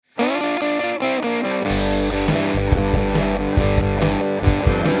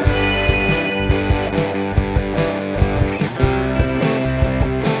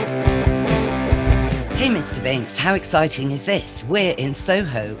Binks, how exciting is this? We're in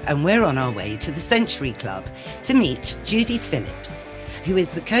Soho and we're on our way to the Century Club to meet Judy Phillips, who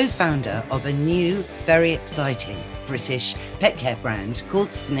is the co-founder of a new, very exciting British pet care brand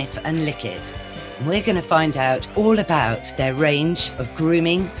called Sniffe and Likkit. And we're going to find out all about their range of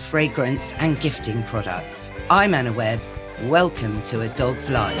grooming, fragrance and gifting products. I'm Anna Webb. Welcome to A Dog's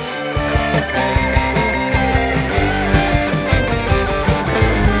Life.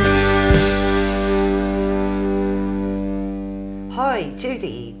 Hi,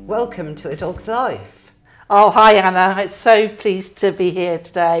 Judy. Welcome to A Dog's Life. Oh, hi, Anna. It's so pleased to be here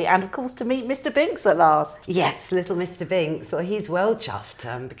today and, of course, to meet Mr. Binks at last. Yes, little Mr. Binks. Well, he's well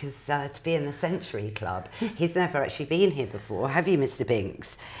chuffed because to be in the Century Club, he's never actually been here before. Have you, Mr.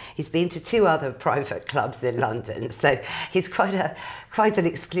 Binks? He's been to 2 other private clubs in London, so he's quite an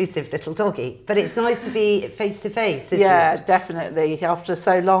exclusive little doggy. But it's nice to be face to face, isn't it? Yeah, definitely. After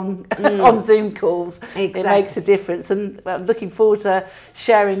so long on Zoom calls, It makes a difference. And I'm looking forward to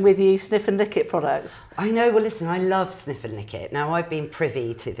sharing with you Sniffe and Likkit products. I know. Well, listen, I love Sniffe and Likkit. Now, I've been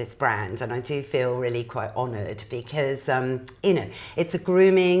privy to this brand and I do feel really quite honoured because, it's a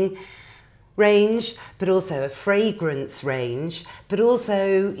grooming range, but also a fragrance range, but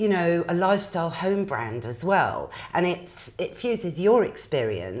also, a lifestyle home brand as well. And it fuses your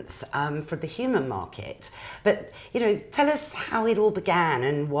experience from the human market. But, tell us how it all began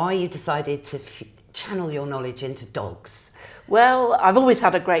and why you decided to channel your knowledge into dogs. Well, I've always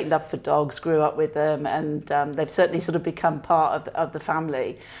had a great love for dogs, grew up with them, and they've certainly sort of become part of the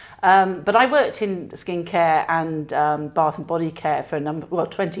family. But I worked in skincare and bath and body care for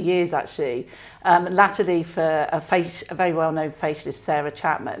 20 years actually, latterly for a very well-known facialist, Sarah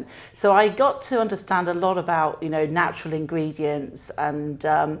Chapman. So I got to understand a lot about, natural ingredients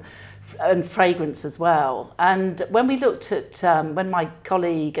and fragrance as well. And when we looked at, when my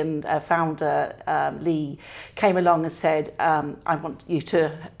colleague and founder, Lee, came along and said, I want you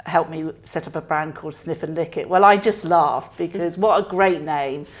to help me set up a brand called Sniffe and Likkit. Well, I just laughed because what a great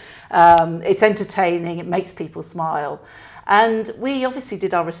name. It's entertaining, it makes people smile. And we obviously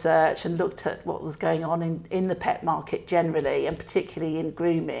did our research and looked at what was going on in the pet market generally, and particularly in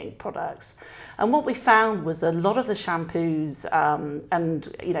grooming products. And what we found was a lot of the shampoos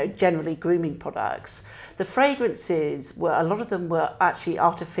and generally grooming products, the fragrances a lot of them were actually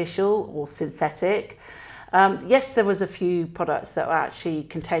artificial or synthetic. Yes, there was a few products that actually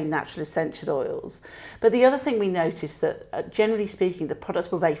contained natural essential oils, but the other thing we noticed that generally speaking, the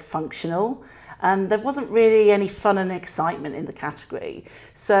products were very functional and there wasn't really any fun and excitement in the category.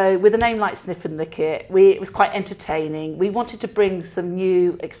 So with a name like Sniffe and Likkit, it was quite entertaining. We wanted to bring some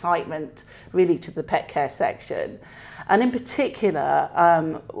new excitement really to the pet care section. And in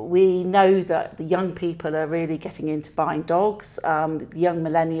particular, we know that the young people are really getting into buying dogs. The young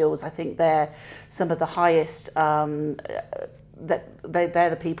millennials, I think they're some of the highest, they're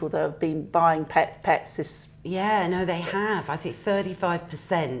the people that have been buying pets. Yeah, no, they have. I think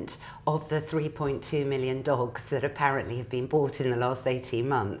 35% of the 3.2 million dogs that apparently have been bought in the last 18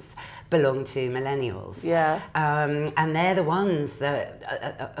 months belong to millennials. Yeah. And they're the ones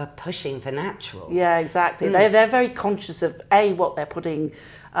that are pushing for natural. Yeah, exactly. They're very conscious of, what they're putting,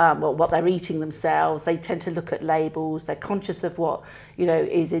 what they're eating themselves. They tend to look at labels. They're conscious of what,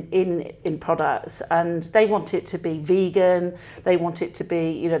 is in products. And they want it to be vegan. They want it to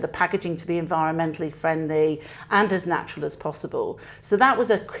be, the packaging to be environmentally friendly and as natural as possible. So that was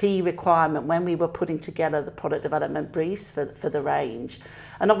a key requirement when we were putting together the product development briefs for the range.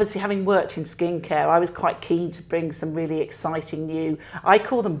 And obviously, having worked in skincare, I was quite keen to bring some really exciting new, I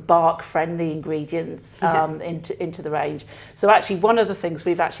call them bark-friendly ingredients into the range. So actually, one of the things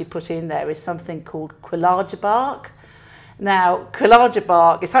we've actually put in there is something called Quillaja bark. Now, Quillaja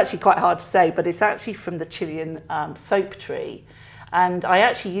bark, it's actually quite hard to say, but it's actually from the Chilean soap tree. And I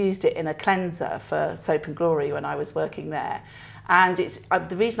actually used it in a cleanser for Soap and Glory when I was working there. And it's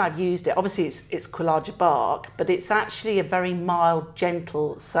the reason I've used it, obviously it's Quillaja bark, but it's actually a very mild,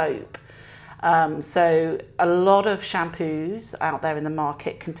 gentle soap. So a lot of shampoos out there in the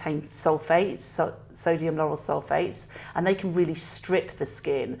market contain sulfates, sodium lauryl sulfates, and they can really strip the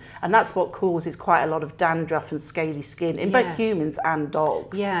skin. And that's what causes quite a lot of dandruff and scaly skin in both humans and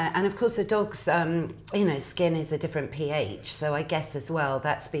dogs. Yeah, and of course a dog's, skin is a different pH. So I guess as well,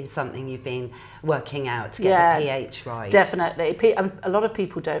 that's been something you've been working out to get the pH right. Definitely. A lot of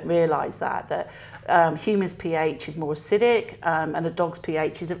people don't realise that humans' pH is more acidic and a dog's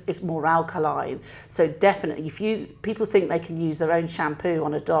pH is more alkaline. So definitely, people think they can use their own shampoo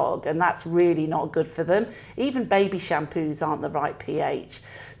on a dog, and that's really not good for them. Even baby shampoos aren't the right pH.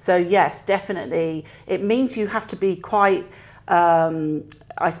 So yes, definitely, it means you have to be quite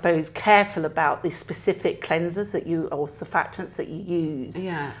I suppose, careful about the specific cleansers or surfactants that you use.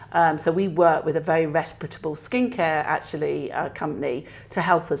 Yeah. So we work with a very reputable skincare company to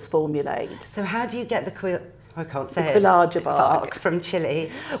help us formulate. So how do you get the I can't say the Quillaja bark from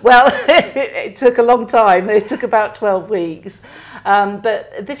Chile? Well, it took a long time. It took about 12 weeks.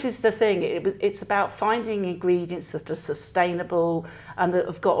 But this is the thing. It's about finding ingredients that are sustainable and that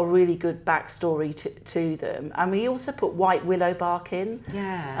have got a really good backstory to them. And we also put white willow bark in.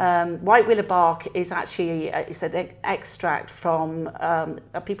 Yeah. White willow bark is actually it's an extract from,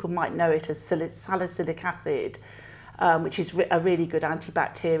 people might know it as salicylic acid. Which is a really good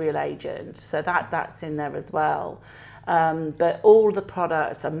antibacterial agent. So that's in there as well. But all the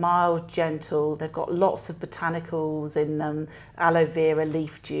products are mild, gentle. They've got lots of botanicals in them, aloe vera,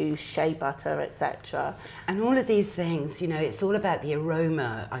 leaf juice, shea butter, etc. And all of these things, it's all about the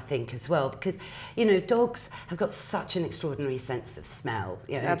aroma, I think, as well, because, dogs have got such an extraordinary sense of smell.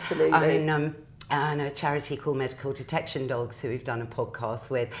 Absolutely. I mean, I know a charity called Medical Detection Dogs, who we've done a podcast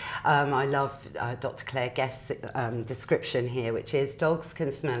with. I love Dr. Claire Guest's description here, which is dogs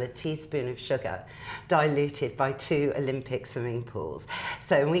can smell a teaspoon of sugar diluted by 2 Olympic swimming pools.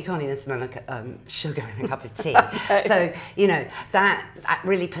 So we can't even smell sugar in a cup of tea. So, that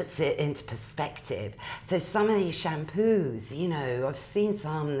really puts it into perspective. So some of these shampoos, I've seen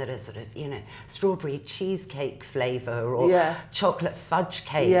some that are sort of, strawberry cheesecake flavour or chocolate fudge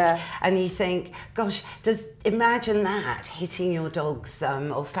cake. Yeah. And you think, gosh, imagine that hitting your dog's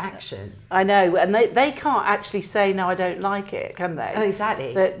olfaction. I know, and they can't actually say, no, I don't like it, can they? Oh,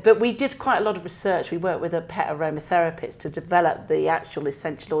 exactly. But we did quite a lot of research. We worked with a pet aromatherapist to develop the actual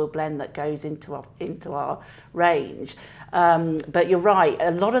essential oil blend that goes into our range. But you're right, a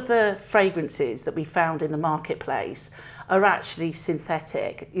lot of the fragrances that we found in the marketplace are actually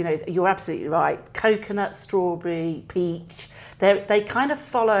synthetic. You're absolutely right. Coconut, strawberry, peach, they kind of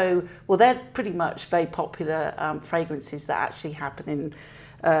follow, well, they're pretty much very popular fragrances that actually happen in,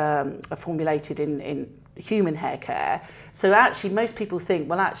 are formulated in human hair care. So actually most people think,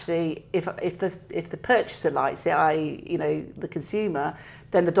 well, actually if the purchaser likes it, the consumer,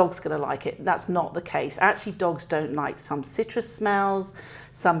 then the dog's going to like it. That's not the case. Actually, dogs don't like some citrus smells.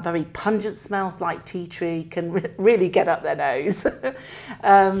 Some very pungent smells like tea tree can really get up their nose.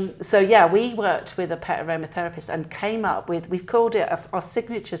 We worked with a pet aromatherapist and came up with, we've called it, our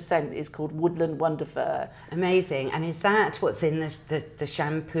signature scent is called Woodland Wonder Fur. Amazing. And is that what's in the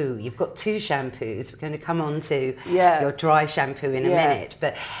shampoo? You've got 2 shampoos. We're going to come on to your dry shampoo in a minute.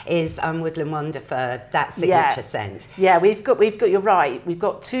 But is Woodland Wonder Fur that signature scent? Yeah, we've got, you're right. We've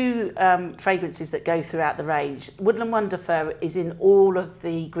got 2 fragrances that go throughout the range. Woodland Wonder Fur is in all of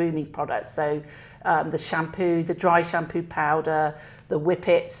the grooming products, so the shampoo, the dry shampoo powder, the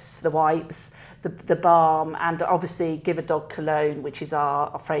whippets, the wipes, the balm, and obviously Give a Dog Cologne, which is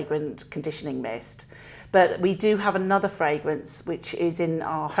our fragrant conditioning mist. But we do have another fragrance which is in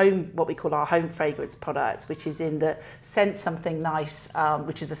our home, what we call our home fragrance products, which is in the Scent Something Nice,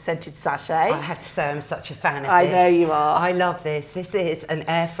 which is a scented sachet. I have to say I'm such a fan of this. I know you are. I love this. This is an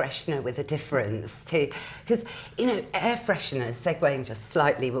air freshener with a difference too. Because, air fresheners, segueing just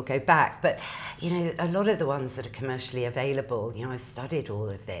slightly, we'll go back, but, a lot of the ones that are commercially available, I've studied all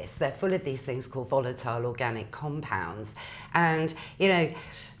of this. They're full of these things called volatile organic compounds. And,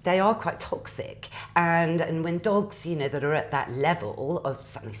 they are quite toxic, and when dogs, that are at that level of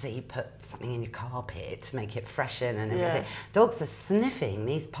something, say you put something in your carpet to make it freshen and everything, dogs are sniffing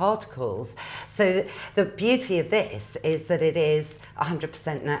these particles. So the beauty of this is that it is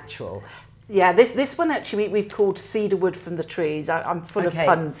 100% natural. Yeah, this one actually we've called Cedar Wood from the Trees. I'm full of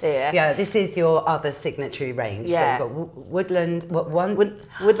puns here. Yeah, this is your other signatory range. Yeah. So you've got Woodland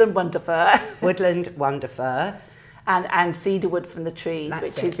Wonder Fur. Woodland Wonder Fur. And Cedar Wood from the Trees,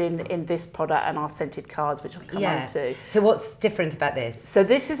 which is in this product and our scented cards, which I'll come on to. So what's different about this? So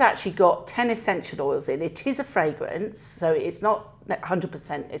this has actually got 10 essential oils in. It is a fragrance, so it's not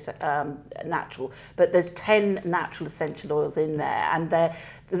 100% it's natural, but there's 10 natural essential oils in there, and they're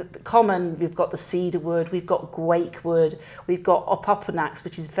the common. We've got the cedar wood, we've got gwake wood, we've got opoponax,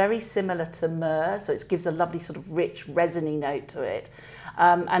 which is very similar to myrrh, so it gives a lovely sort of rich resiny note to it,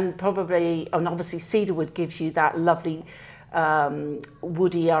 and obviously cedar wood gives you that lovely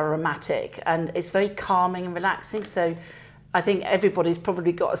woody aromatic, and it's very calming and relaxing. So I think everybody's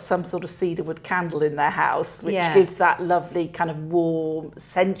probably got some sort of cedarwood candle in their house, which gives that lovely kind of warm,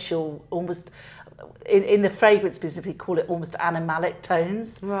 sensual, almost in the fragrance business, we call it almost animalic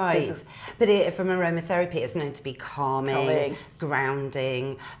tones. Right. So But from aromatherapy, it's known to be calming,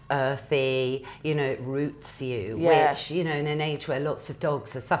 grounding, earthy, it roots you, which, in an age where lots of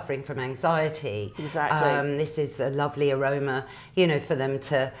dogs are suffering from anxiety. Exactly. This is a lovely aroma, for them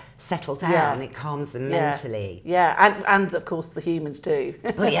to settle down. Yeah. It calms them mentally. Yeah, and of course the humans too.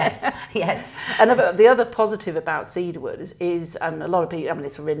 Oh, yes. And the other positive about cedarwood is a lot of people,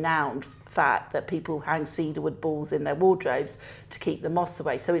 it's a renowned fact that people hang cedarwood balls in their wardrobes to keep the moths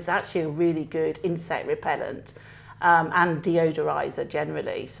away. So it's actually a really good insect repellent and deodorizer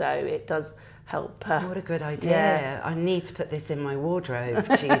generally. So it does help. What a good idea. Yeah. I need to put this in my wardrobe,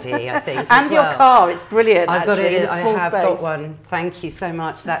 Judy, I think. And your car, it's brilliant. I've got it. I have got one. Thank you so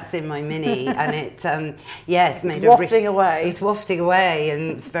much. That's in my Mini. And it's made wafting away. It's wafting away,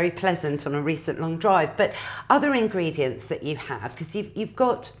 and it's very pleasant on a recent long drive. But other ingredients that you have, because you've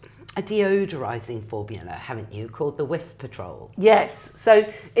got a deodorizing formula, haven't you, called the Whiff Patrol? Yes. So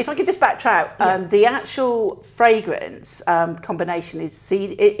if I could just backtrack, the actual fragrance combination is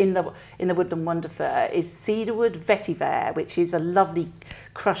in the Woodland Wonder Fur is cedarwood vetiver, which is a lovely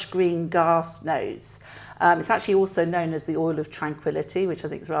crushed green grass notes. It's actually also known as the oil of tranquility, which I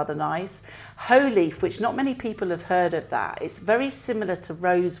think is rather nice. Hoe leaf, which not many people have heard of that. It's very similar to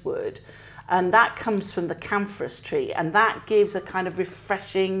rosewood. And that comes from the camphorous tree, and that gives a kind of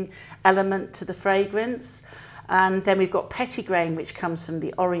refreshing element to the fragrance. And then we've got pettigrain, which comes from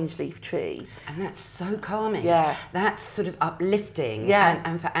the orange leaf tree. And that's so calming. Yeah. That's sort of uplifting. Yeah.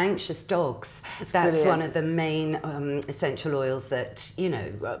 And for anxious dogs, that's brilliant. one of the main essential oils that,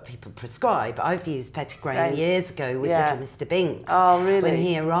 people prescribe. I've used pettigrain years ago with little Mr. Binks. Oh, really? When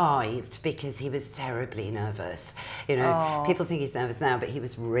he arrived, because he was terribly nervous. People think he's nervous now, but he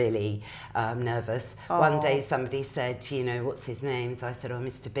was really nervous. One day somebody said, what's his name? So I said,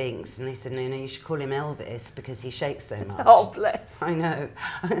 Mr. Binks. And they said, no, you should call him Elvis because he shakes so much. Oh, bless. I know.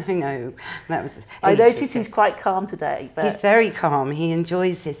 That was. I notice he's quite calm today. But he's very calm. He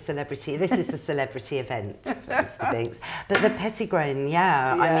enjoys his celebrity. This is a celebrity event for Mr. Binks. But the pettigrain,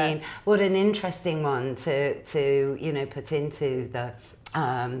 I mean, what an interesting one to put into the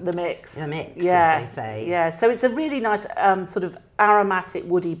mix. The mix, as they say. Yeah, so it's a really nice sort of aromatic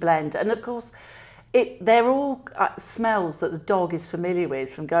woody blend. And of course, they're all smells that the dog is familiar with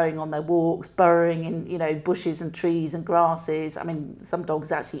from going on their walks, burrowing in bushes and trees and grasses. I mean, some dogs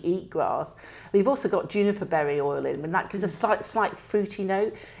actually eat grass. We've also got juniper berry oil in, and that gives a slight fruity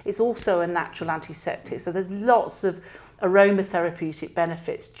note. It's also a natural antiseptic, so there's lots of aromatherapeutic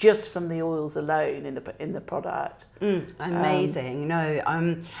benefits just from the oils alone in the product. Amazing.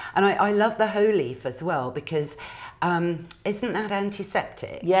 And I love the hoe leaf as well, because isn't that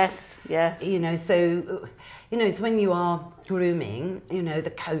antiseptic? Yes. So it's when you are grooming,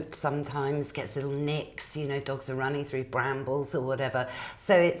 the coat sometimes gets little nicks, dogs are running through brambles or whatever.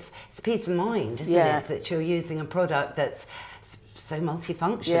 So it's peace of mind, isn't it, that you're using a product that's so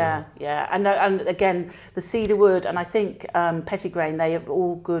multifunctional. Yeah. And again, the cedarwood and I think pettigrain, they are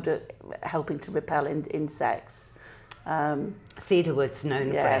all good at helping to repel insects. Cedarwood's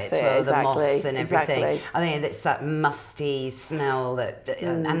known for it, well, the moths and everything. Exactly. I think it's that musty smell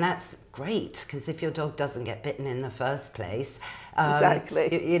and that's great, because if your dog doesn't get bitten in the first place,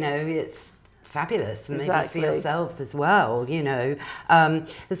 it's fabulous, and maybe for yourselves as well.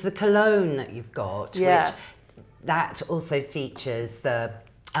 There's the cologne that you've got, which that also features the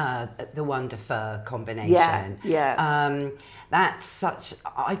Wonder Fur combination.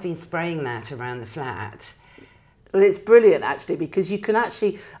 I've been spraying that around the flat. Well, it's brilliant actually, because you can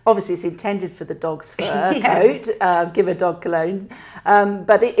actually, obviously it's intended for the dog's fur coat, give a dog cologne,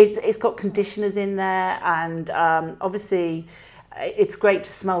 but it's got conditioners in there, and obviously it's great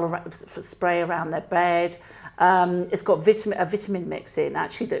to spray around their bed. It's got a vitamin mix in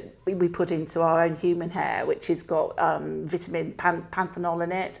actually that we put into our own human hair, which has got vitamin panthenol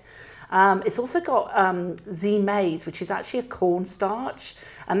in it. It's also got Z-maize, which is actually a cornstarch,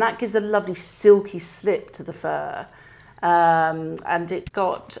 and that gives a lovely silky slip to the fur. And it's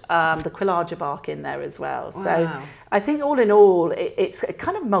got the quillaja bark in there as well. So I think all in all, it's a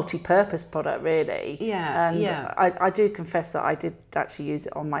kind of multi-purpose product, really. I do confess that I did actually use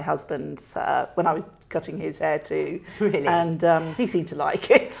it on my husband's when I was cutting his hair too. Really? And he seemed to like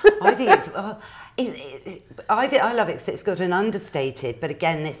it. I think it's... I love it because it's got an understated, but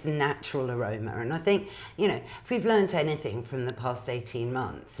again, this natural aroma. And I think, if we've learned anything from the past 18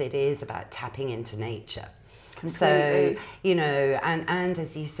 months, it is about tapping into nature. Completely. So, and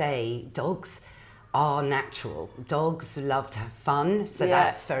as you say, dogs are natural. Dogs love to have fun, so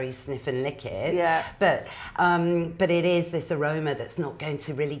that's very Sniffe and Likkit. Yeah. But it is this aroma that's not going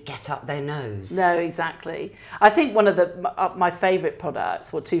to really get up their nose. No, exactly. I think one of my favourite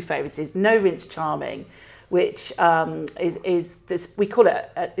products, or two favourites, is No Rinse Charming, which is this, we call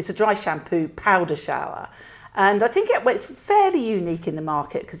it, it's a dry shampoo powder shower. And I think it's fairly unique in the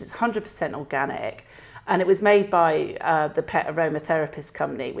market because it's 100% organic. And it was made by the Pet Aromatherapist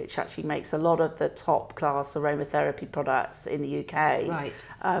Company, which actually makes a lot of the top class aromatherapy products in the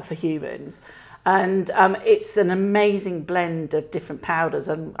UK for humans. And it's an amazing blend of different powders.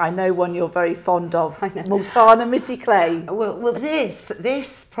 And I know one you're very fond of, Multana Mitty Clay. Well,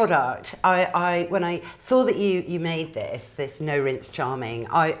 this product, I when I saw that you made this No Rinse Charming,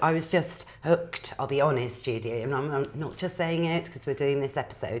 I was just hooked, I'll be honest, Judy, and I'm not just saying it because we're doing this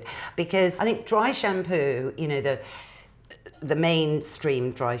episode, because I think dry shampoo, you know, the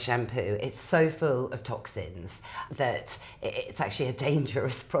mainstream dry shampoo is so full of toxins that it's actually a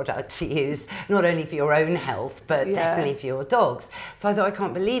dangerous product to use, not only for your own health, but definitely for your dogs. So I thought, I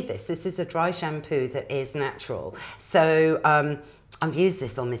can't believe this. This is a dry shampoo that is natural. So I've used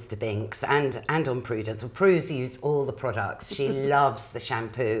this on Mr. Binks and on Prudence. Well, Prue's used all the products. She loves the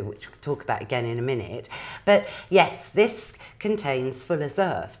shampoo, which we'll talk about again in a minute. But yes, this contains Fuller's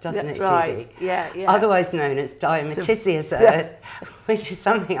Earth, doesn't it, Judy? Right. Yeah. Otherwise known as diatomaceous earth, which is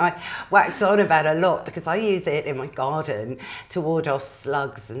something I wax on about a lot because I use it in my garden to ward off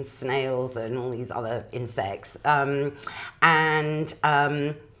slugs and snails and all these other insects.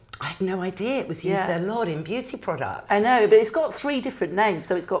 I had no idea it was used a lot in beauty products. I know, but it's got 3 different names.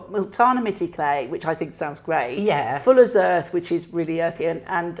 So it's got Multana Mitty Clay, which I think sounds great. Yeah. Fuller's Earth, which is really earthy,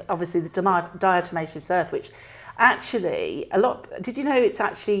 and obviously the diatomaceous earth, which actually did you know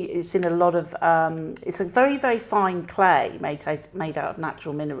it's in a lot of it's a very, very fine clay made out of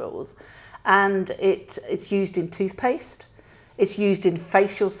natural minerals, and it's used in toothpaste. It's used in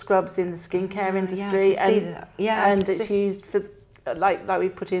facial scrubs in the skincare industry, and it's used for like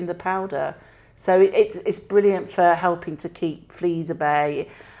we've put in the powder. So it's brilliant for helping to keep fleas at bay.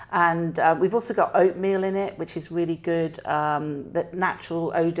 And we've also got oatmeal in it, which is really good. The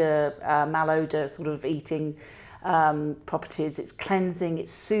natural odour, malodour sort of eating properties. It's cleansing,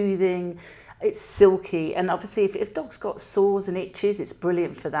 it's soothing, it's silky. And obviously if dogs got sores and itches, it's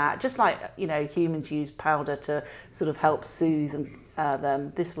brilliant for that. Just like, you know, humans use powder to sort of help soothe and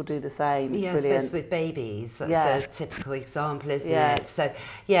them. This will do the same. It's brilliant. Especially with babies. That's a typical example, isn't it? So,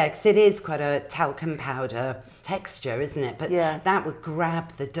 because it is quite a talcum powder texture, isn't it? But that would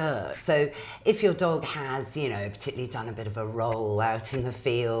grab the dirt. So if your dog has, you know, particularly done a bit of a roll out in the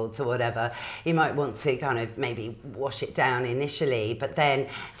fields or whatever, you might want to kind of maybe wash it down initially, but then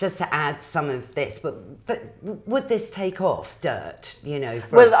just to add some of this. But would this take off dirt, you know?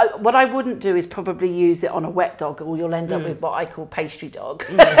 What I wouldn't do is probably use it on a wet dog, or you'll end up with what I call pastry dog.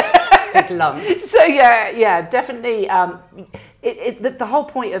 Big lumps. So definitely. The whole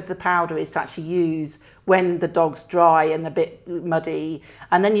point of the powder is to actually use when the dog's dry and a bit muddy,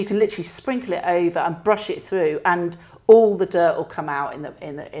 and then you can literally sprinkle it over and brush it through, and all the dirt will come out in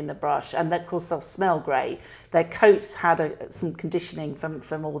the brush, and of course they'll smell great. Their coats had some conditioning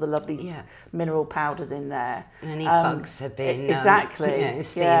from all the lovely mineral powders in there. Any bugs have been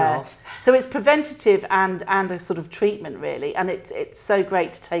seen off. So it's preventative and a sort of treatment really, and it's so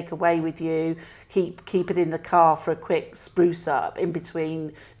great to take away with you. Keep it in the car for a quick spruce up in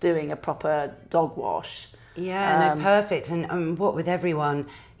between doing a proper dog wash. Perfect. And what with everyone,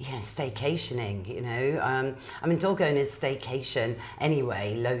 you know, staycationing, you know, I mean, dog owners staycation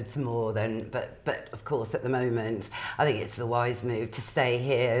anyway, loads more than, but of course at the moment, I think it's the wise move to stay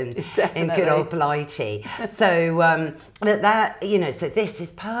here in good old Blighty. So that, you know, so this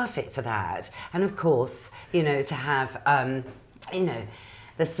is perfect for that. And of course, you know, to have, you know,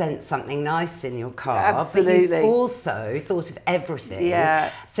 the scent something nice in your car. Absolutely. But you've also thought of everything. Yeah.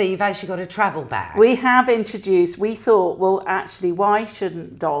 So you've actually got a travel bag. We thought, well, actually, why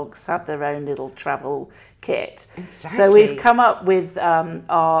shouldn't dogs have their own little travel kit? Exactly. So we've come up with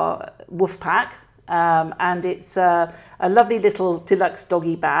our Woof Pack. And it's a lovely little deluxe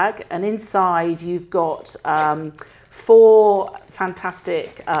doggy bag. And inside you've got 4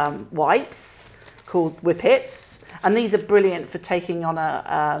 fantastic wipes called Whippets, and these are brilliant for taking on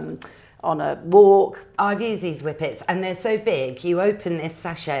a walk. I've used these Whippets and they're so big. You open this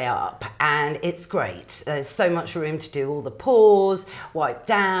sachet up and it's great. There's so much room to do all the paws, wipe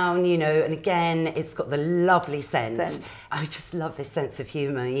down, you know, and again, it's got the lovely scent. I just love this sense of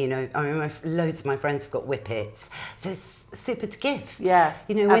humour, you know. I mean, loads of my friends have got Whippets, so it's super to gift. Yeah,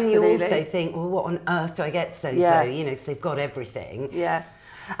 you know, when you also think, well, what on earth do I get so-and-so, you know, because they've got everything. Yeah.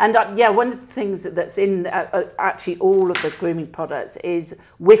 And one of the things that's in actually all of the grooming products is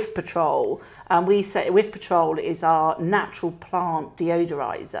Whiff Patrol. And we say Whiff Patrol is our natural plant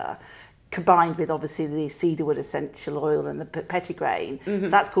deodorizer, combined with obviously the cedarwood essential oil and the petitgrain. So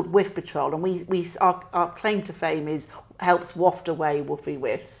that's called Whiff Patrol. And our claim to fame is helps waft away woofy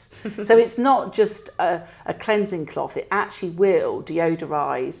whiffs. So it's not just a cleansing cloth, it actually will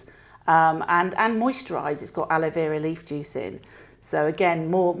deodorize and moisturise. It's got aloe vera leaf juice in. So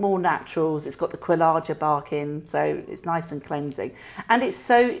again, more naturals. It's got the quillaja bark in, so it's nice and cleansing. And it's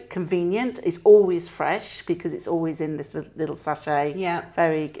so convenient. It's always fresh because it's always in this little sachet. Yeah.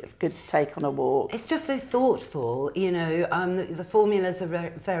 Very good to take on a walk. It's just so thoughtful, you know. The formulas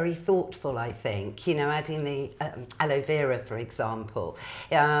are very thoughtful, I think. You know, adding the aloe vera, for example.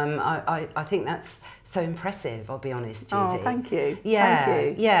 I think that's so impressive, I'll be honest, Judy. Oh, thank you. Yeah,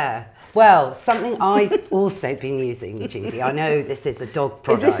 thank you. yeah. Well, something I've also been using, Judy, I know this is a dog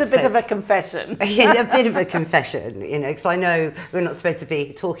product. Is this a bit of a confession? Yeah, a bit of a confession, you know, because I know we're not supposed to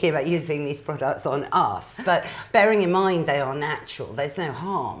be talking about using these products on us, but bearing in mind they are natural, there's no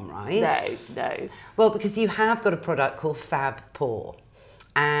harm, right? No. Well, because you have got a product called Fab Paw.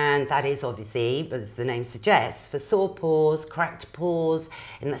 And that is obviously, as the name suggests, for sore paws, cracked paws.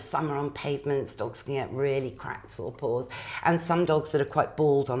 In the summer on pavements, dogs can get really cracked sore paws. And some dogs that are quite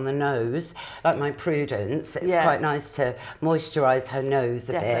bald on the nose, like my Prudence, it's quite nice to moisturise her nose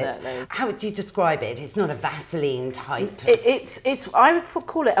a bit. How would you describe it? It's not a Vaseline type. It's I would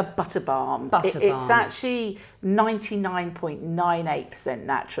call it a butter balm. It's actually 99.98%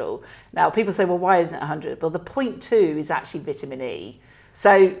 natural. Now, people say, well, why isn't it 100? Well, the 0.2 is actually vitamin E.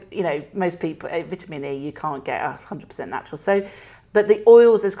 So, you know, most people, vitamin E, you can't get 100% natural. So, but the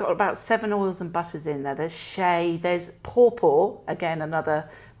oils, there's got about 7 oils and butters in there. There's shea, there's pawpaw, again, another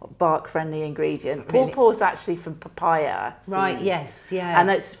bark-friendly ingredient. Really? Pawpaw is actually from papaya seed. Right, yes, yeah. And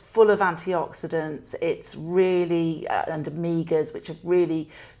it's full of antioxidants. It's really, and omegas, which are really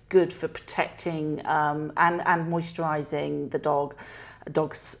good for protecting and moisturising the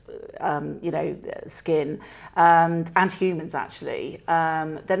dog's skin and humans actually.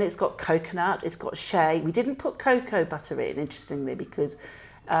 Then it's got coconut, it's got shea. We didn't put cocoa butter in, interestingly, because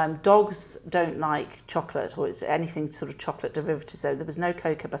dogs don't like chocolate or it's anything sort of chocolate derivative, so there was no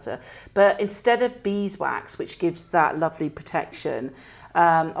cocoa butter. But instead of beeswax, which gives that lovely protection,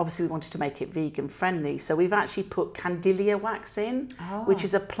 obviously we wanted to make it vegan friendly, so we've actually put candilia wax in, which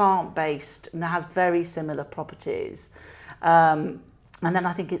is a plant-based and has very similar properties. And then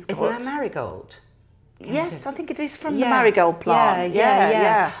I think it's got... Isn't that marigold? Yes, I think it is from the marigold plant.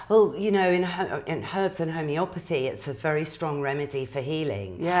 Yeah. Well, you know, in herbs and homeopathy, it's a very strong remedy for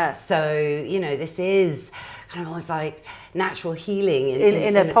healing. Yeah. So, you know, this is kind of almost like natural healing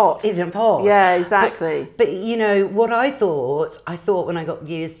in a pot. In a pot. Yeah, exactly. But you know, what I thought when I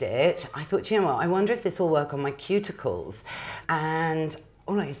used it, I thought, you know what, I wonder if this will work on my cuticles. And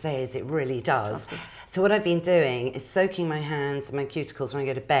all I can say is it really does. So what I've been doing is soaking my hands and my cuticles when I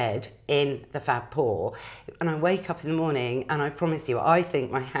go to bed in the Fab Paw, and I wake up in the morning and I promise you, I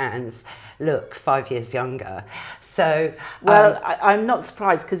think my hands look 5 years younger. So I'm not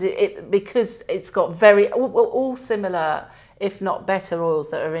surprised because it's got all similar, if not better, oils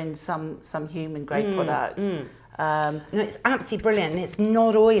that are in some human grade products. No, it's absolutely brilliant, and it's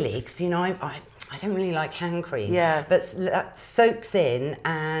not oily because, you know, I don't really like hand cream, but that soaks in,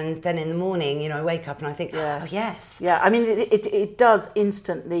 and then in the morning, you know, I wake up and I think, oh yes. Yeah, I mean, it does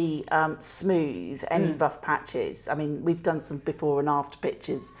instantly smooth any rough patches. I mean, we've done some before and after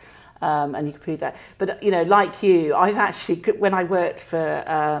pictures, and you can prove that. But, you know, like you, I've actually, when I worked for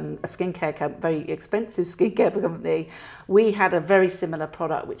a skincare company, very expensive skincare company, we had a very similar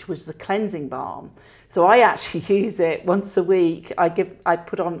product, which was the cleansing balm. So I actually use it once a week. I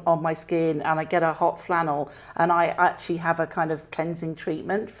put on my skin and I get a hot flannel and I actually have a kind of cleansing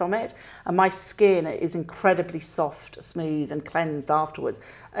treatment from it. And my skin is incredibly soft, smooth and cleansed afterwards.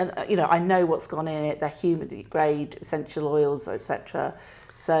 And, you know, I know what's gone in it. They're human grade essential oils, etc.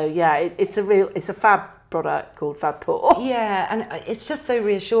 So yeah, it's a fab product called Fab Paw. Yeah, and it's just so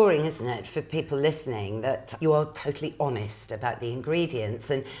reassuring, isn't it, for people listening that you are totally honest about the ingredients.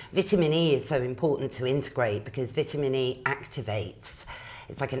 And vitamin E is so important to integrate because vitamin E activates.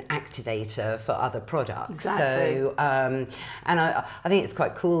 It's like an activator for other products. Exactly. So, and I think it's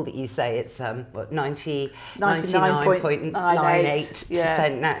quite cool that you say it's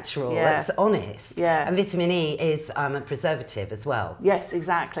 99.98% natural. Yeah. That's honest. Yeah. And vitamin E is a preservative as well. Yes,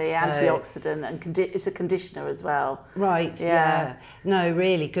 exactly. So, antioxidant, and it's a conditioner as well. Right. Yeah. No,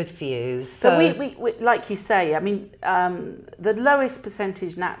 really good for you. So we like you say, I mean, the lowest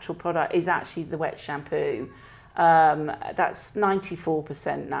percentage natural product is actually the wet shampoo. That's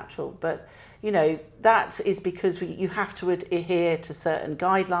 94% natural, but you know, that is because you have to adhere to certain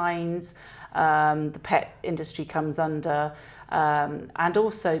guidelines the pet industry comes under, and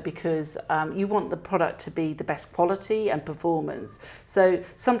also because you want the product to be the best quality and performance. So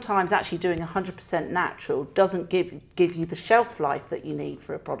sometimes actually doing 100% natural doesn't give you the shelf life that you need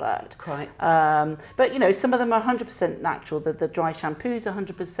for a product. Quite. But you know, some of them are 100% natural. The dry shampoo's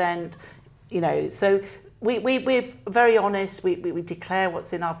 100%. You know, so we're very honest. We declare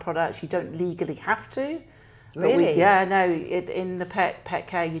what's in our products. You don't legally have to. Really? In the pet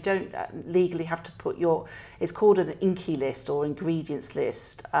care, you don't legally have to put it's called an INCI list or ingredients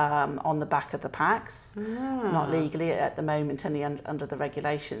list on the back of the packs. Not legally at the moment, only under the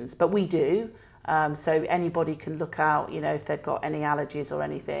regulations, but we do. So anybody can look out, you know, if they've got any allergies or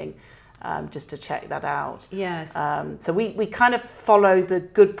anything, just to check that out. Yes. So we kind of follow the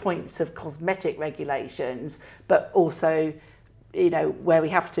good points of cosmetic regulations, but also, you know, where we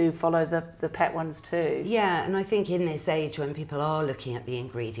have to follow the pet ones too. Yeah, and I think in this age when people are looking at the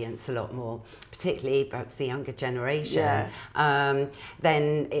ingredients a lot more, particularly perhaps the younger generation,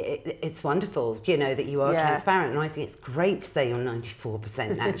 then it's wonderful, you know, that you are transparent. And I think it's great to say you're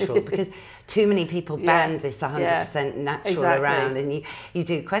 94% natural because too many people ban this 100% natural around, and you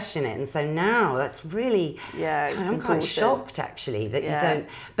do question it. And so now that's really, I'm quite shocked actually that you don't.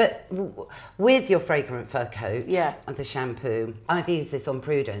 But with your fragrant fur coat and the shampoo, I've used this on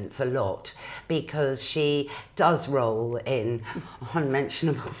Prudence a lot because she does roll in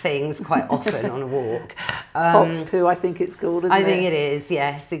unmentionable things quite often on a walk. Fox poo, I think it's called, isn't it? I think it is,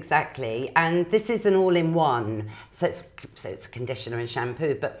 yes, exactly. And this is an all-in-one, so it's a conditioner and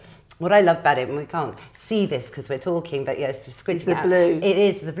shampoo. But what I love about it, and we can't see this because we're talking, but yes, we're squinting it's the blue. It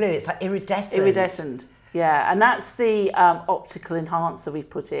is the blue. It's like iridescent. Iridescent, yeah. And that's the optical enhancer we've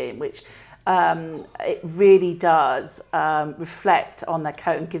put in, which it really does reflect on their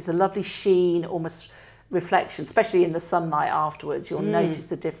coat and gives a lovely sheen, almost reflection, especially in the sunlight afterwards. You'll notice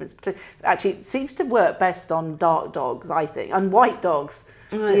the difference. Actually, it seems to work best on dark dogs, I think, and white dogs.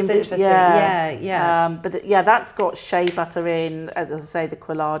 Oh, that's interesting. Yeah. But that's got shea butter in, as I say, the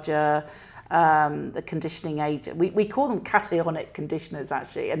Quillager, the conditioning agent. We call them cationic conditioners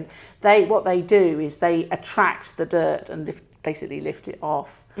actually, and what they do is they attract the dirt and basically lift it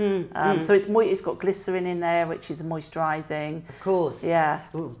off. So it's got glycerin in there, which is moisturising. Of course. Yeah.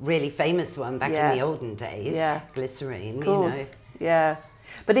 Really famous one back in the olden days. Yeah. Glycerin, of course. you know. Yeah.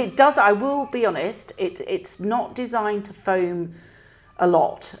 But it does, I will be honest, it's not designed to foam a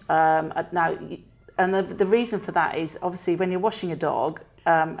lot. Now, and the reason for that is obviously when you're washing a dog,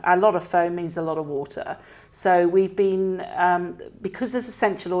 a lot of foam means a lot of water. So we've been, because there's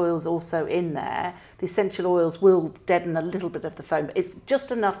essential oils also in there, the essential oils will deaden a little bit of the foam. It's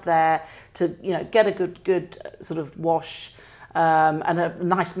just enough there to, you know, get a good sort of wash and a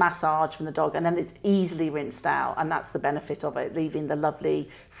nice massage from the dog, and then it's easily rinsed out, and that's the benefit of it, leaving the lovely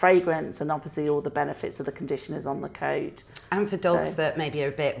fragrance and obviously all the benefits of the conditioners on the coat. And for dogs that maybe are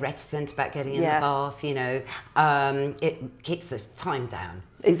a bit reticent about getting in the bath, you know, it keeps the time down.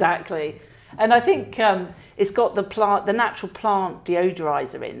 Exactly. And I think it's got the natural plant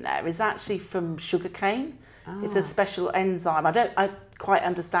deodorizer in there is actually from sugarcane. It's a special enzyme. I quite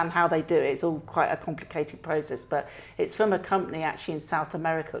understand how they do it. It's all quite a complicated process, but it's from a company actually in South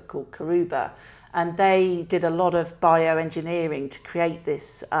America called Caruba, and they did a lot of bioengineering to create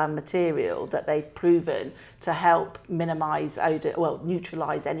this material that they've proven to help minimise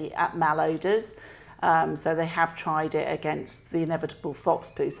neutralise any malodors. So they have tried it against the inevitable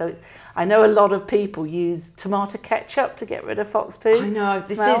fox poo. So I know a lot of people use tomato ketchup to get rid of fox poo. I know,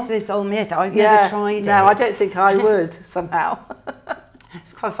 this is this old myth. I've never tried it. No, I don't think I would somehow.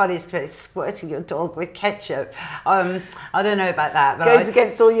 It's quite funny squirting your dog with ketchup. I don't know about that. But goes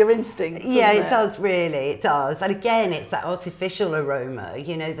against all your instincts. Yeah, it does, really, it does. And again, it's that artificial aroma,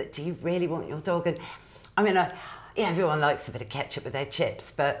 you know, that do you really want your dog? And I mean, everyone likes a bit of ketchup with their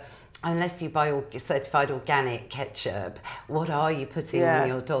chips, but unless you buy certified organic ketchup, what are you putting on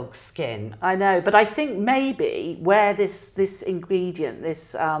your dog's skin? I know, but I think maybe where this ingredient,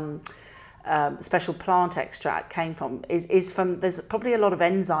 this special plant extract came from is from, there's probably a lot of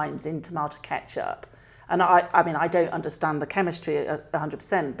enzymes in tomato ketchup. And I mean, I don't understand the chemistry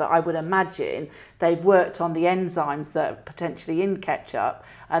 100%, but I would imagine they've worked on the enzymes that are potentially in ketchup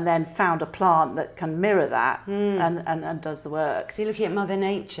and then found a plant that can mirror that and does the work. So you're looking at Mother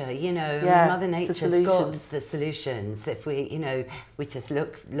Nature, you know, Mother Nature's got the solutions. If we just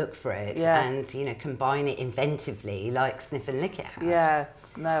look for it and, you know, combine it inventively like Sniffe and Likkit have. Yeah.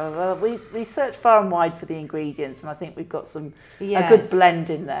 No, well, we searched far and wide for the ingredients, and I think we've got a good blend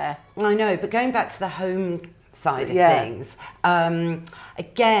in there. I know, but going back to the home side of things.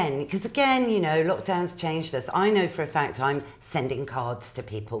 Because lockdown's changed us. I know for a fact I'm sending cards to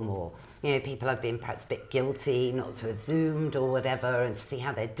people more. People I've been perhaps a bit guilty not to have Zoomed or whatever, and to see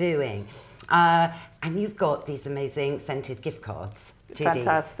how they're doing. And you've got these amazing scented gift cards. Judy,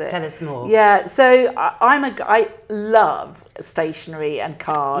 fantastic. Tell us more. Yeah, so I love stationery and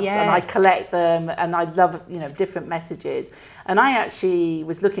cards, and I collect them, and I love different messages. And I actually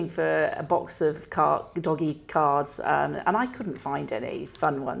was looking for a box of doggy cards, and I couldn't find any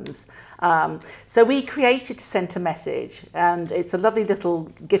fun ones. So we created Sent a Message, and it's a lovely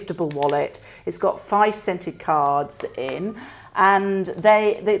little giftable wallet. It's got 5 scented cards in, and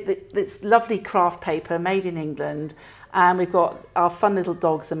it's lovely craft paper made in England. And we've got our fun little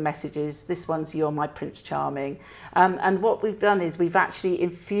dogs and messages. This one's You're My Prince Charming. And what we've done is we've actually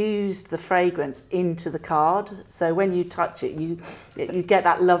infused the fragrance into the card. So when you touch it, you get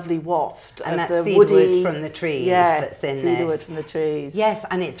that lovely waft. And of that the woody from the trees that's in there. Cedarwood from the trees. Yes,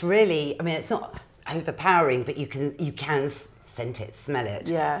 and it's really, it's not overpowering, but you can scent it, smell it.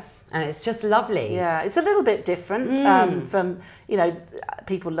 Yeah. And it's just lovely. Yeah, it's a little bit different from,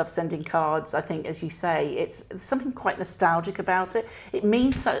 people love sending cards. I think, as you say, there's something quite nostalgic about it. It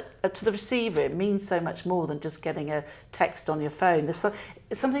means to the receiver, it means so much more than just getting a text on your phone. There's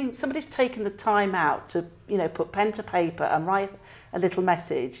somebody's taken the time out to, put pen to paper and write a little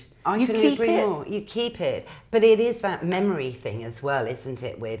message. I couldn't agree more. You keep it. But it is that memory thing as well, isn't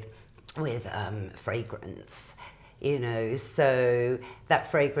it, with fragrance? So that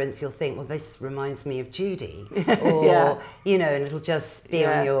fragrance, you'll think, well, this reminds me of Judy. Or, and it'll just be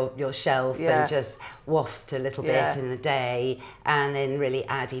on your shelf and just waft a little bit in the day, and then really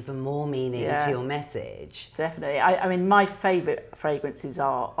add even more meaning to your message. Definitely. I mean, my favourite fragrances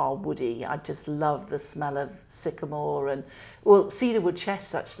are woody. I just love the smell of sycamore and, cedarwood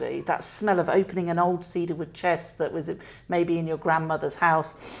chest, actually. That smell of opening an old cedarwood chest that was maybe in your grandmother's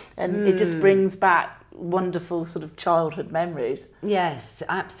house. And it just brings back wonderful sort of childhood memories. Yes,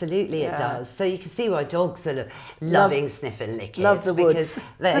 absolutely it does. So you can see why dogs are loving Sniffe and Likkit. Love the because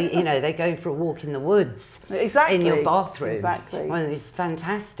they're going for a walk in the woods. Exactly. In your bathroom. Exactly. Well, it's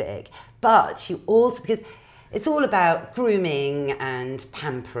fantastic. But you also, because it's all about grooming and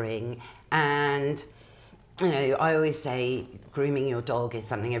pampering, and I always say grooming your dog is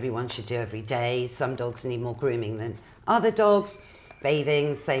something everyone should do every day. Some dogs need more grooming than other dogs.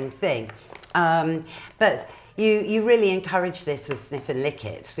 Bathing, same thing. But you really encourage this with Sniffe and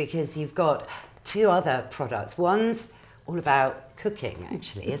Likkit, because you've got 2 other products. One's all about cooking,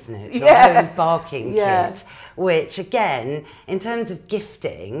 actually, isn't it? Your home barking kit, which, again, in terms of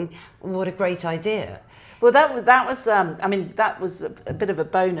gifting, what a great idea. Well, that was a bit of a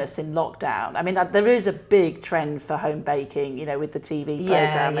bonus in lockdown. I mean, there is a big trend for home baking, with the TV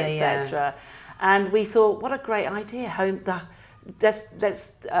programme, etc. And we thought, what a great idea,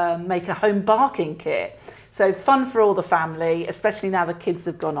 let's make a home barking kit. So fun for all the family, especially now the kids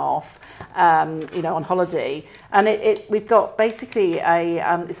have gone off, on holiday. And we've got basically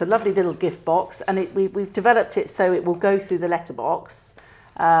it's a lovely little gift box, and we've developed it so it will go through the letterbox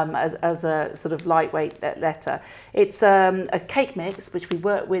as a sort of lightweight letter. It's a cake mix, which we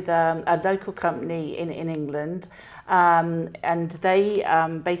work with a local company in England. And they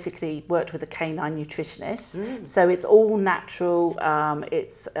basically worked with a canine nutritionist. So it's all natural.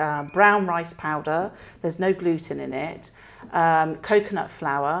 It's brown rice powder. There's no gluten in it. Coconut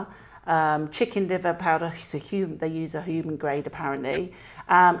flour. Chicken liver powder. They use a human grade apparently.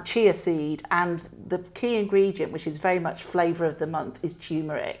 Chia seed. And the key ingredient, which is very much flavour of the month, is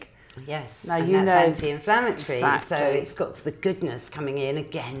turmeric. Yes, now and that's anti-inflammatory, so it's got the goodness coming in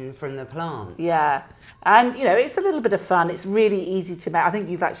again from the plants. Yeah, and it's a little bit of fun. It's really easy to make. I think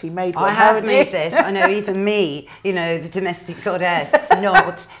you've actually made one. I have made this. I know even me, the domestic goddess,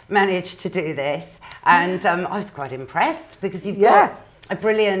 not managed to do this, and I was quite impressed, because you've got a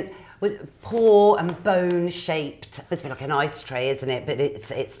brilliant paw and bone shaped. It's a bit like an ice tray, isn't it? But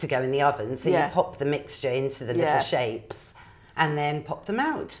it's to go in the oven. So you pop the mixture into the little shapes. And then pop them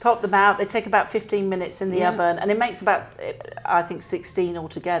out. They take about 15 minutes in the oven, and it makes about, I think, 16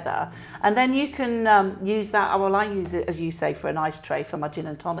 altogether. And then you can use that. Well, I use it, as you say, for an ice tray for my gin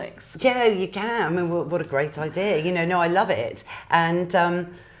and tonics. Yeah, you can. I mean, what a great idea. I love it. And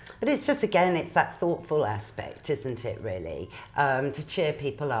but it's just, again, it's that thoughtful aspect, isn't it, really, to cheer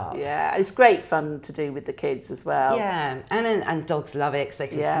people up. Yeah, it's great fun to do with the kids as well. Yeah, and dogs love it, because they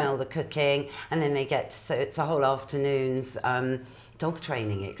can smell the cooking, and then they get, so it's a whole afternoon's dog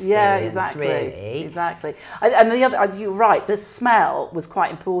training experience, Yeah, exactly. really. Exactly. And the other, you're right, the smell was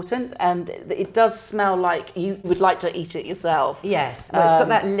quite important, and it does smell like you would like to eat it yourself. Yes, well, it's got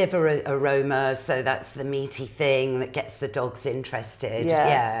that liver aroma, so that's the meaty thing that gets the dogs interested.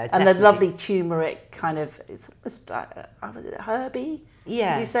 Yeah, and definitely. the lovely turmeric kind of, it's almost herby.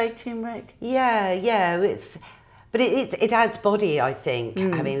 Yes. Did you say turmeric? Yeah, but it adds body, I think,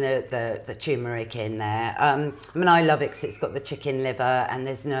 having the turmeric in there. I mean, I love it because it's got the chicken liver and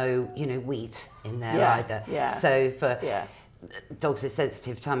there's no, wheat in there either. Yeah. So for dogs with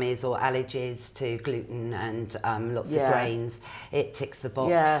sensitive tummies or allergies to gluten and lots of grains, it ticks the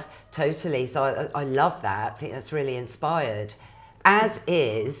box totally. So I love that. I think that's really inspired. As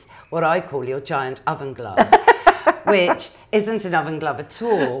is what I call your giant oven glove, which isn't an oven glove at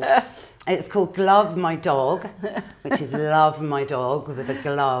all. It's called Glove My Dog, which is love my dog with a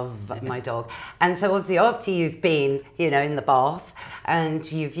glove my dog. And so obviously after you've been, in the bath and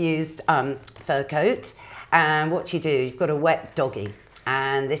you've used fur coat, and what you do, you've got a wet doggy.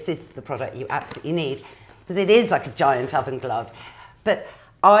 And this is the product you absolutely need because it is like a giant oven glove. But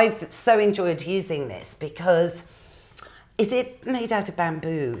I've so enjoyed using this because is it made out of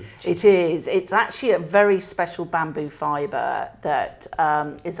bamboo? It is. It's actually a very special bamboo fibre that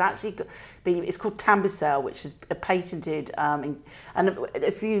is actually it's called Tambucel, which is patented. And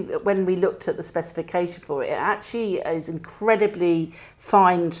when we looked at the specification for it, it actually is incredibly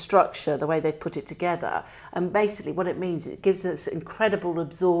fine structure the way they put it together. And basically, what it means, it gives us incredible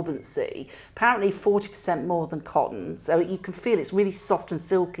absorbency. Apparently, 40% more than cotton, so you can feel it's really soft and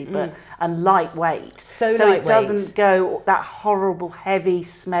silky, and lightweight. So lightweight. It doesn't go that horrible, heavy,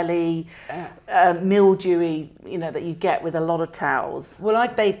 smelly, mildewy, that you get with a lot of towels. Well,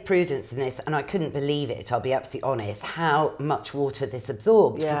 I've bathed Prudence in this, and I couldn't believe it. I'll be absolutely honest, how much water this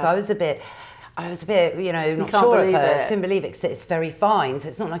absorbed. Because I was a bit, not sure at first. Couldn't believe it because it's very fine. So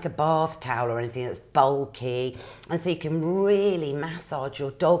it's not like a bath towel or anything that's bulky, and so you can really massage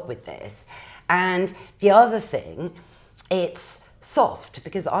your dog with this. And the other thing, it's soft,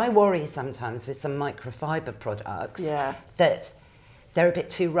 because I worry sometimes with some microfiber products that they're a bit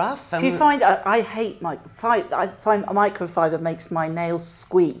too rough. Do you find, I hate microfiber, I find microfiber makes my nails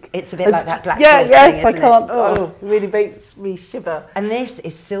squeak. It's a bit like that black thing, I isn't can't, it? it really makes me shiver. And this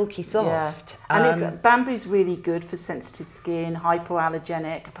is silky soft. And bamboo's really good for sensitive skin,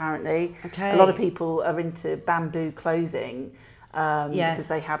 hypoallergenic apparently. Okay. A lot of people are into bamboo clothing because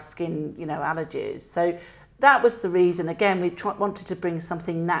they have skin, allergies. So that was the reason. Again, we wanted to bring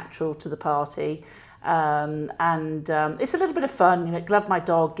something natural to the party. And it's a little bit of fun. Glove My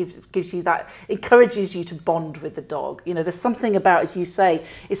Dog gives you that, encourages you to bond with the dog. There's something about, as you say,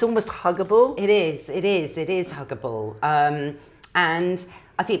 it's almost huggable. It is huggable. And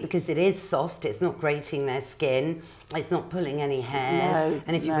I think because it is soft, it's not grating their skin, it's not pulling any hairs.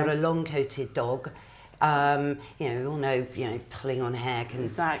 And if you've got a long-coated dog, we all know, pulling on hair can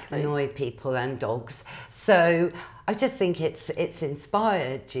annoy people and dogs. So I just think it's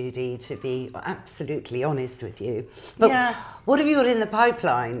inspired, Judy, to be absolutely honest with you. But what have you got in the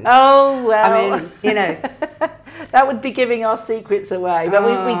pipeline? Oh, well. I mean, that would be giving our secrets away. But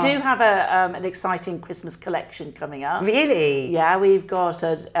we do have an exciting Christmas collection coming up. Really? Yeah, we've got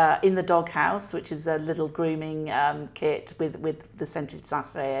In the Doghouse, which is a little grooming kit with the scented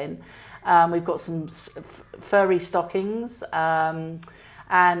sachet in. We've got some furry stockings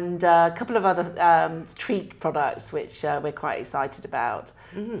and a couple of other treat products which we're quite excited about.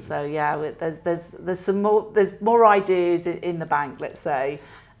 So there's some more. There's more ideas in the bank, let's say.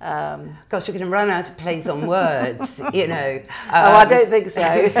 Gosh, you're going to run out of plays on words, I don't think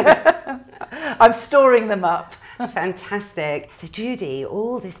so. I'm storing them up. Fantastic. So Judy,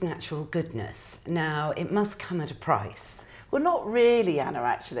 all this natural goodness, now it must come at a price. Well, not really, Anna,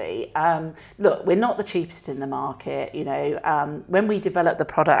 actually. Look, we're not the cheapest in the market. When we developed the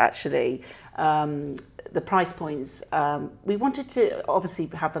product, actually, the price points, we wanted to obviously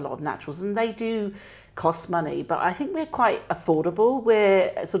have a lot of naturals, and they do cost money, but I think we're quite affordable.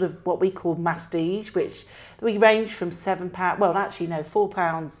 We're sort of what we call mastige, which we range from £7, well, actually, no,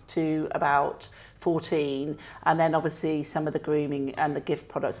 £4 to about 14, and then obviously some of the grooming and the gift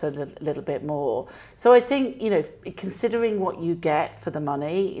products are a little bit more. So I think, considering what you get for the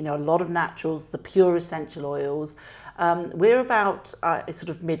money, a lot of naturals, the pure essential oils, we're about sort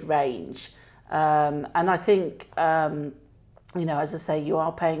of mid-range. And I think, as I say, you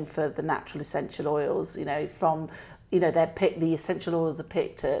are paying for the natural essential oils, from, the essential oils are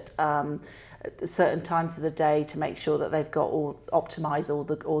picked at certain times of the day to make sure that they've got optimize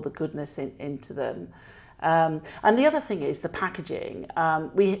all the goodness into them. And the other thing is the packaging.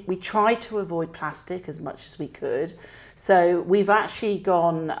 We tried to avoid plastic as much as we could. So we've actually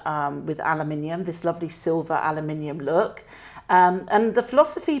gone with aluminium, this lovely silver aluminium look. And the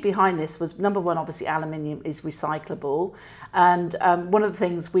philosophy behind this was, number one, obviously aluminium is recyclable. And one of the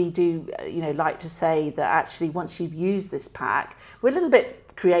things we do, like to say that actually once you've used this pack, we're a little bit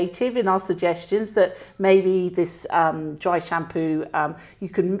creative in our suggestions that maybe this dry shampoo, you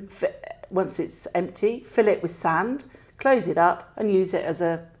can, once it's empty, fill it with sand, close it up and use it as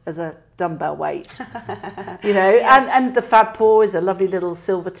a dumbbell weight. Yeah. And the Fab Pour is a lovely little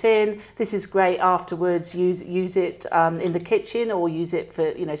silver tin. This is great afterwards. Use it in the kitchen, or use it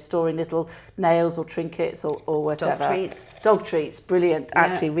for storing little nails or trinkets or whatever. Dog treats, brilliant. Yeah.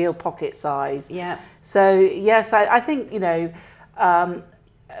 Actually, real pocket size. Yeah. So yes, I think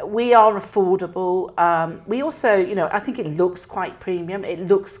we are affordable. We also, I think it looks quite premium. It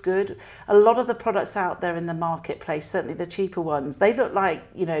looks good. A lot of the products out there in the marketplace, certainly the cheaper ones, they look like,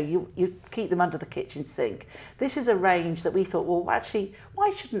 you keep them under the kitchen sink. This is a range that we thought, well, actually, why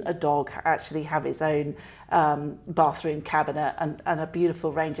shouldn't a dog actually have his own bathroom cabinet and a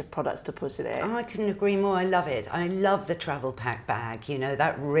beautiful range of products to put it in? Oh, I couldn't agree more. I love it. I love the travel pack bag.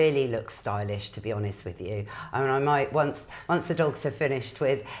 That really looks stylish, to be honest with you. I mean, I might, once the dogs are finished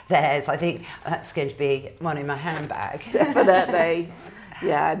with theirs, I think that's going to be one in my handbag. Definitely.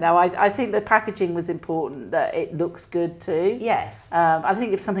 Yeah, no, I think the packaging was important, that it looks good too. Yes. I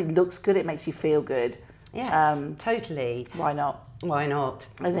think if something looks good, it makes you feel good. Yes, totally. Why not? Why not?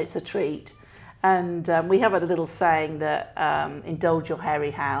 And it's a treat. And we have a little saying that indulge your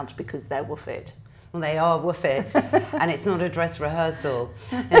hairy hound because they're woofit. Well, they are woofit, and it's not a dress rehearsal.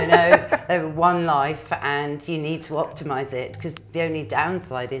 They're one life, and you need to optimise it, because the only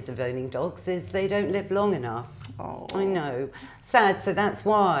downside of owning dogs is they don't live long enough. Oh. I know. Sad. So that's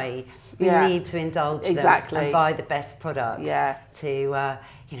why we need to indulge them and buy the best products to,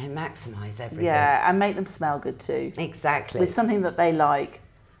 maximise everything. Yeah, and make them smell good too. Exactly. With something that they like.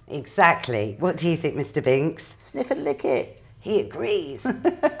 Exactly. What do you think, Mr. Binks? Sniff and Likkit. He agrees.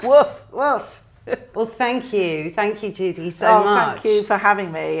 Woof. Woof. Well, thank you, Judy, so much. Thank you for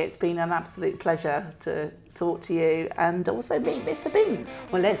having me. It's been an absolute pleasure to talk to you and also meet Mr. Binks.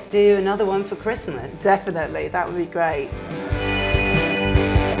 Well, let's do another one for Christmas. Definitely, that would be great.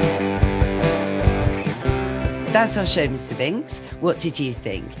 That's our show, Mr. Binks. What did you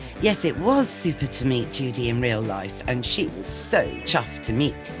think? Yes, it was super to meet Judy in real life, and she was so chuffed to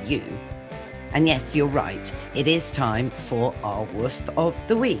meet you. And yes, you're right, it is time for our Woof of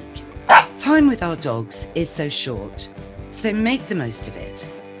the Week. Time with our dogs is so short, so make the most of it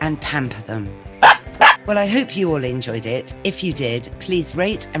and pamper them. Well, I hope you all enjoyed it. If you did, please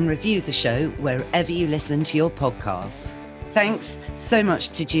rate and review the show wherever you listen to your podcasts. Thanks so much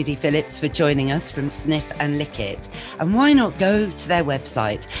to Judy Phillips for joining us from Sniffe and Likkit. And why not go to their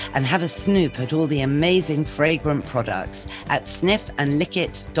website and have a snoop at all the amazing fragrant products at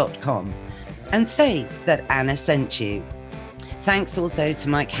sniffeandlikkit.com and say that Anna sent you. Thanks also to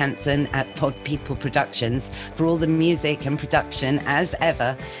Mike Hansen at Pod People Productions for all the music and production as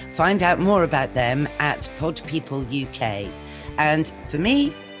ever. Find out more about them at Pod People UK. And for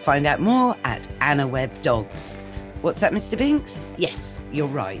me, find out more at Anna Webb Dogs. What's that, Mr. Binks? Yes, you're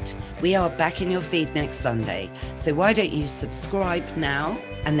right. We are back in your feed next Sunday. So why don't you subscribe now,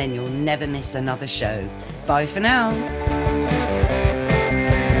 and then you'll never miss another show. Bye for now.